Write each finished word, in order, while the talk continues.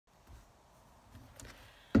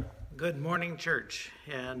Good morning, church,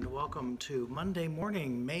 and welcome to Monday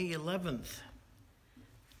morning, May 11th.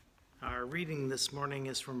 Our reading this morning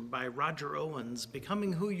is by Roger Owens,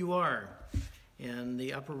 Becoming Who You Are, in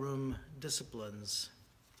the Upper Room Disciplines.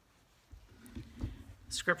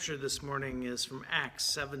 Scripture this morning is from Acts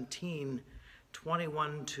 17,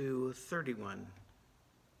 21 to 31.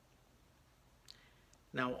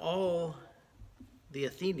 Now all the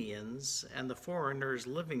Athenians and the foreigners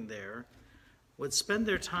living there would spend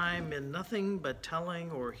their time in nothing but telling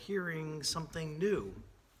or hearing something new.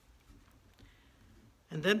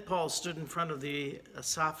 And then Paul stood in front of the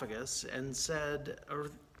esophagus and said,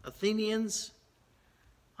 Athenians,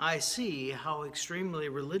 I see how extremely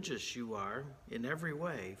religious you are in every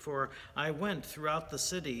way, for I went throughout the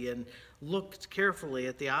city and looked carefully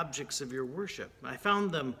at the objects of your worship. I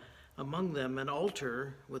found among them an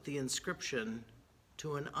altar with the inscription,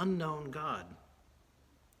 to an unknown God.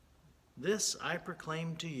 This I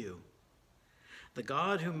proclaim to you, the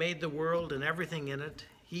God who made the world and everything in it,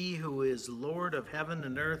 he who is Lord of heaven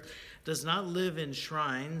and earth, does not live in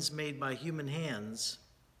shrines made by human hands,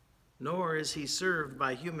 nor is he served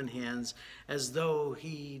by human hands as though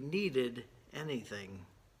he needed anything.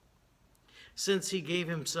 Since he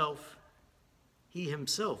himself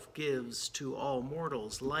gives to all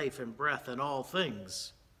mortals life and breath and all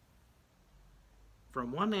things.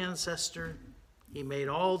 From one ancestor, he made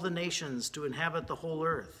all the nations to inhabit the whole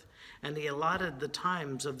earth, and he allotted the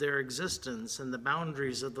times of their existence and the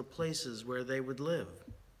boundaries of the places where they would live,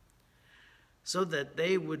 so that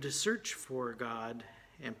they would search for God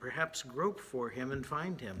and perhaps grope for him and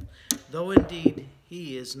find him, though indeed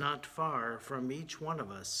he is not far from each one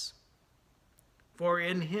of us. For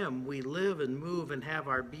in him we live and move and have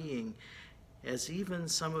our being, as even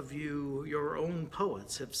some of you, your own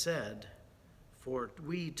poets, have said, for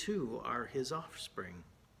we too are his offspring.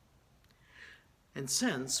 And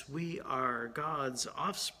since we are God's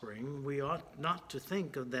offspring, we ought not to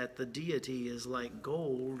think of that the deity is like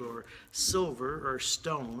gold or silver or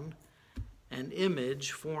stone, an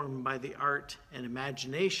image formed by the art and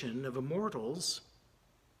imagination of immortals.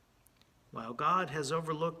 While God has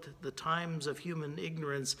overlooked the times of human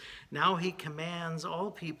ignorance, now he commands all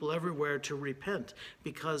people everywhere to repent,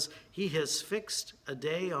 because he has fixed a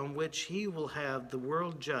day on which he will have the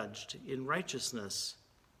world judged in righteousness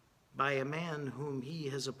by a man whom he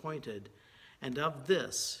has appointed, and of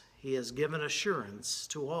this he has given assurance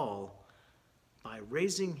to all by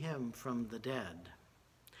raising him from the dead.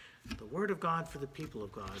 The word of God for the people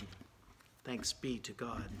of God. Thanks be to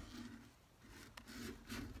God.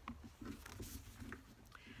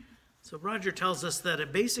 So Roger tells us that a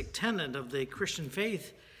basic tenet of the Christian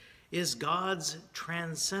faith is God's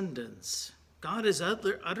transcendence. God is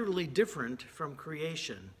utterly different from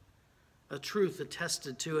creation, a truth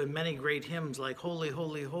attested to in many great hymns like Holy,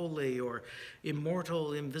 Holy, Holy, or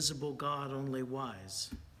Immortal, Invisible God, Only Wise.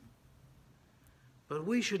 But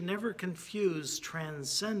we should never confuse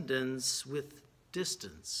transcendence with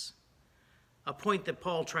distance, a point that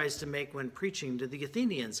Paul tries to make when preaching to the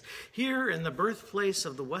Athenians. Here in the birthplace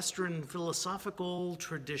of the Western philosophical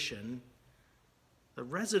tradition, the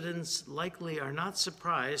residents likely are not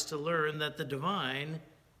surprised to learn that the divine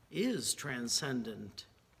is transcendent.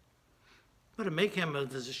 But it may come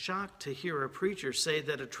as a shock to hear a preacher say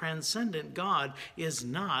that a transcendent God is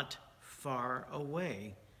not far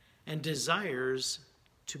away and desires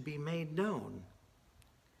to be made known.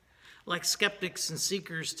 Like skeptics and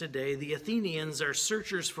seekers today, the Athenians are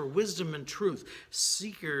searchers for wisdom and truth,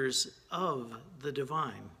 seekers of the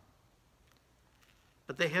divine.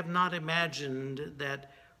 But they have not imagined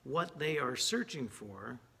that what they are searching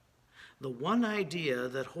for, the one idea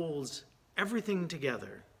that holds everything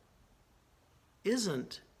together,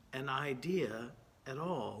 isn't an idea at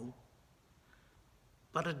all,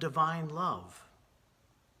 but a divine love,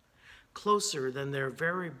 closer than their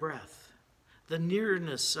very breath, the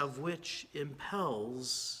nearness of which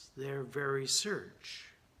impels their very search.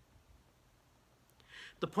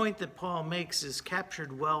 The point that Paul makes is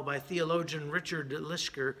captured well by theologian Richard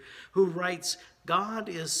Lischker, who writes, God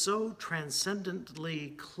is so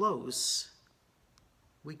transcendently close,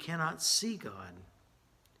 we cannot see God.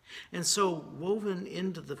 And so woven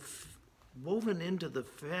into the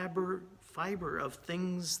fiber of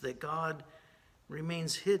things that God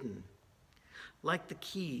remains hidden, like the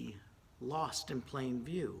key lost in plain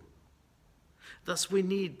view. Thus, we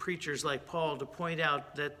need preachers like Paul to point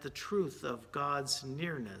out that the truth of God's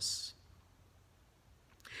nearness.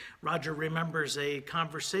 Roger remembers a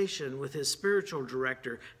conversation with his spiritual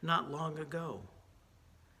director not long ago.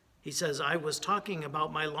 He says, I was talking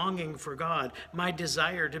about my longing for God, my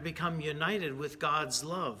desire to become united with God's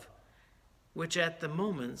love. which at the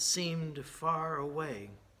moment seemed far away.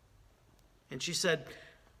 And she said,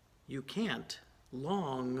 "You can't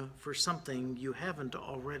long for something you haven't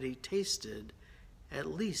already tasted, at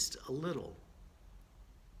least a little."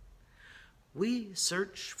 We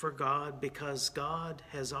search for God because God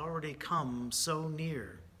has already come so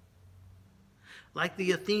near. Like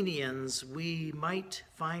the Athenians, we might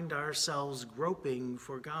find ourselves groping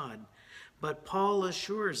for God, but Paul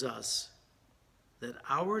assures us that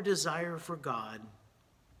our desire for God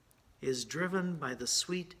is driven by the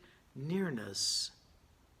sweet nearness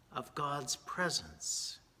of God's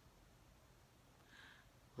presence.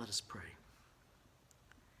 Let us pray.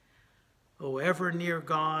 O ever near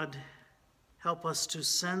God, help us to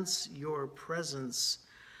sense your presence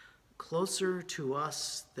closer to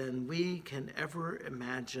us than we can ever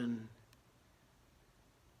imagine.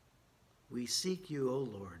 We seek you, O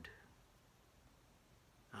Lord.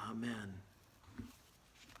 Amen.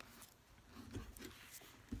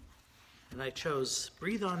 And I chose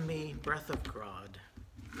 "Breathe on Me, Breath of God."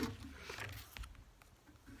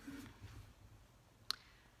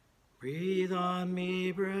 Breathe on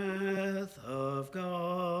me, breath of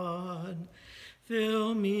God.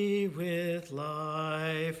 Fill me with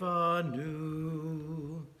life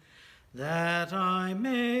anew, that I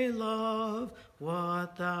may love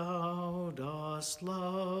what thou dost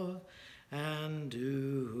love, and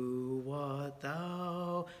do what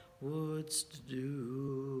thou wouldst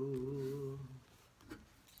do.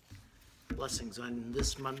 Blessings on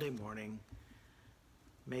this Monday morning.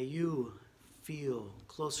 May you feel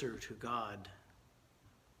closer to God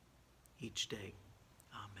each day.